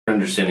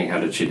understanding, how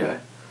did she die?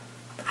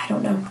 I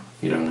don't know.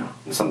 You don't know?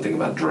 Something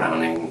about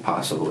drowning,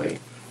 possibly.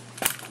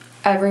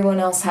 Everyone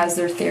else has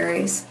their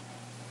theories.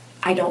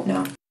 I don't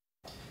know.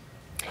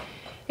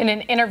 In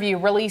an interview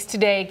released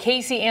today,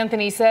 Casey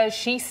Anthony says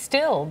she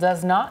still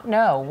does not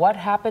know what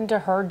happened to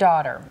her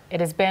daughter. It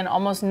has been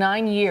almost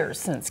 9 years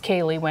since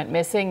Kaylee went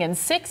missing and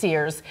 6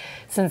 years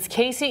since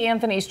Casey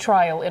Anthony's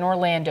trial in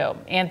Orlando.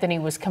 Anthony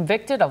was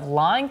convicted of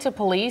lying to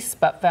police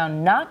but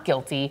found not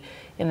guilty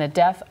in the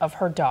death of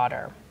her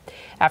daughter.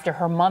 After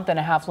her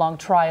month-and-a-half-long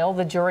trial,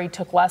 the jury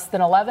took less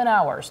than 11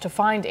 hours to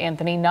find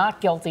Anthony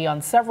not guilty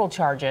on several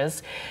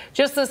charges.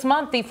 Just this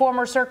month, the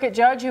former circuit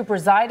judge who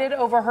presided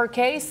over her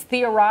case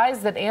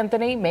theorized that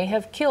Anthony may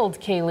have killed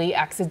Kaylee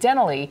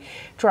accidentally,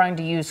 trying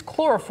to use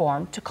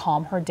chloroform to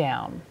calm her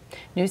down.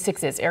 News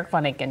 6's Eric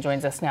Von Inken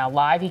joins us now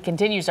live. He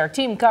continues our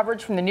team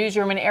coverage from the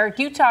newsroom. And Eric,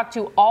 you talked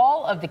to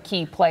all of the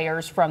key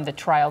players from the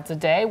trial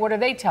today. What are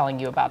they telling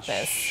you about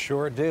this?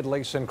 Sure did,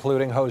 Lisa,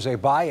 including Jose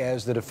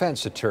Baez, the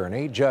defense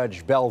attorney,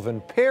 Judge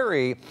Belvin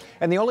Perry,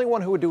 and the only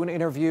one who would do an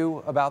interview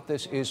about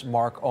this is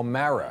Mark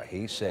O'Mara.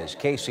 He says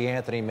Casey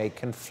Anthony made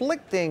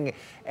conflicting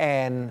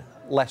and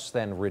less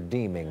than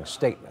redeeming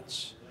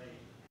statements.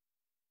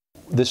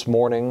 This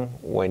morning,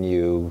 when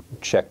you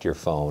checked your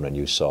phone and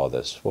you saw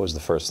this, what was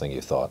the first thing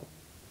you thought?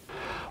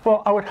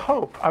 Well, I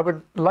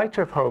would like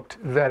to have hoped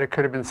that it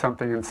could have been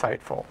something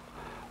insightful.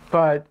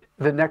 But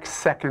the next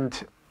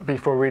second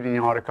before reading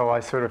the article,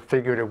 I sort of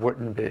figured it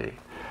wouldn't be.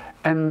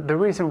 And the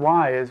reason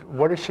why is,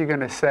 what is she going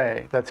to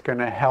say that's going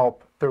to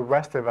help the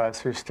rest of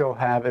us who still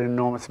have an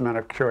enormous amount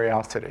of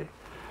curiosity?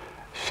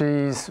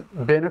 She's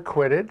been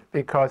acquitted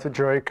because the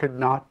jury could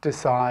not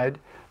decide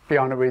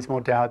beyond a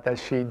reasonable doubt that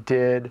she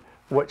did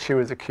what she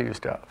was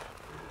accused of.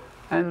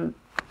 And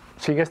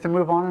she gets to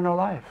move on in her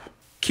life.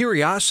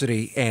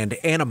 Curiosity and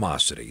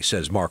animosity,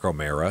 says Mark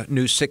O'Mara,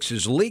 News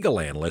 6's legal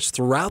analyst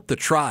throughout the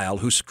trial,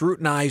 who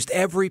scrutinized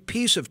every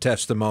piece of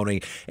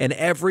testimony and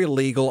every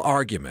legal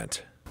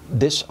argument.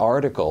 This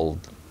article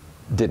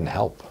didn't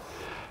help.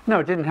 No,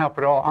 it didn't help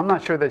at all. I'm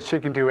not sure that she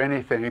can do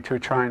anything to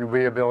try and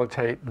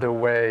rehabilitate the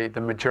way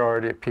the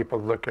majority of people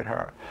look at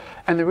her.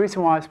 And the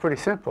reason why is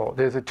pretty simple.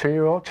 There's a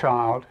 2-year-old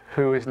child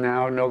who is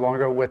now no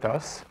longer with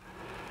us.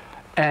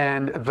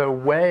 And the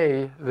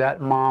way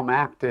that mom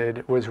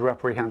acted was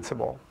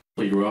reprehensible.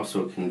 Well, you were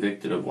also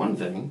convicted of one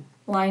thing.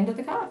 Lying to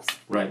the cops.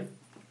 Right.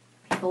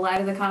 People lie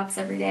to the cops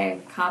every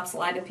day. Cops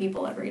lie to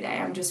people every day.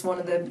 I'm just one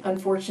of the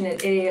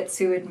unfortunate idiots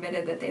who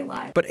admitted that they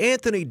lied. But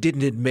Anthony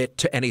didn't admit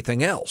to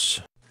anything else.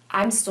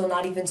 I'm still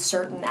not even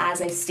certain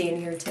as I stand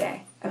here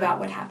today about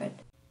what happened.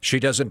 She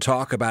doesn't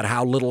talk about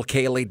how little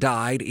Kaylee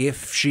died,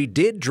 if she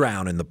did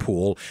drown in the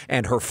pool,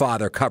 and her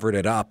father covered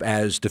it up,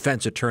 as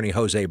defense attorney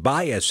Jose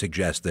Baez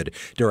suggested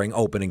during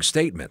opening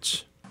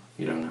statements.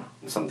 You don't know?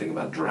 Something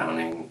about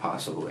drowning,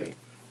 possibly.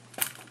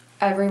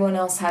 Everyone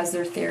else has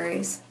their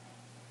theories.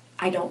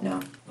 I don't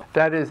know.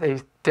 That is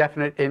a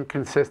definite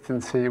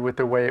inconsistency with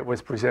the way it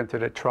was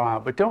presented at trial.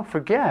 But don't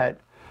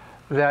forget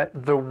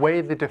that the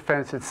way the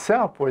defense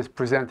itself was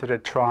presented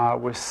at trial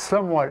was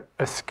somewhat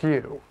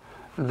askew.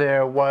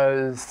 There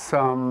was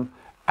some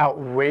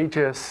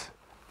outrageous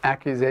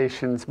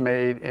accusations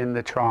made in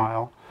the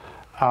trial.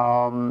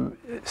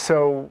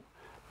 So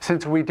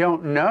since we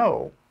don't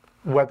know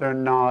whether or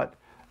not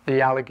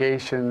the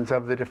allegations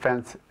of the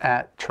defense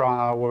at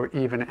trial were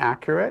even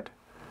accurate,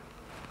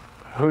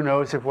 who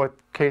knows if what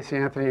Casey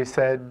Anthony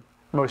said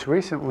most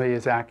recently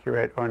is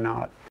accurate or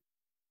not.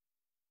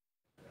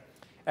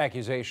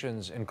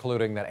 Accusations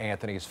including that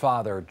Anthony's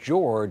father,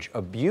 George,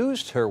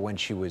 abused her when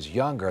she was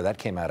younger. That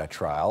came out at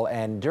trial.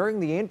 And during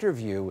the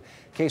interview,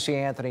 Casey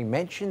Anthony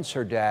mentions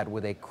her dad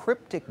with a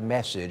cryptic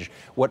message.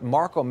 What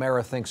Mark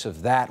O'Mara thinks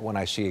of that when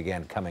I see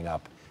again coming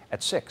up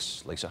at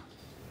 6. Lisa.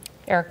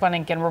 Eric Von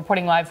Inken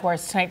reporting live for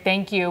us tonight.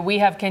 Thank you. We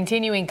have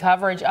continuing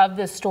coverage of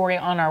this story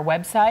on our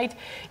website.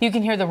 You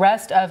can hear the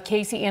rest of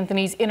Casey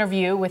Anthony's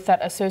interview with that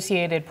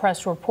Associated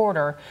Press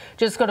reporter.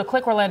 Just go to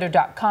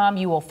clickorlando.com.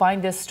 You will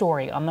find this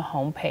story on the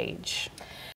home page.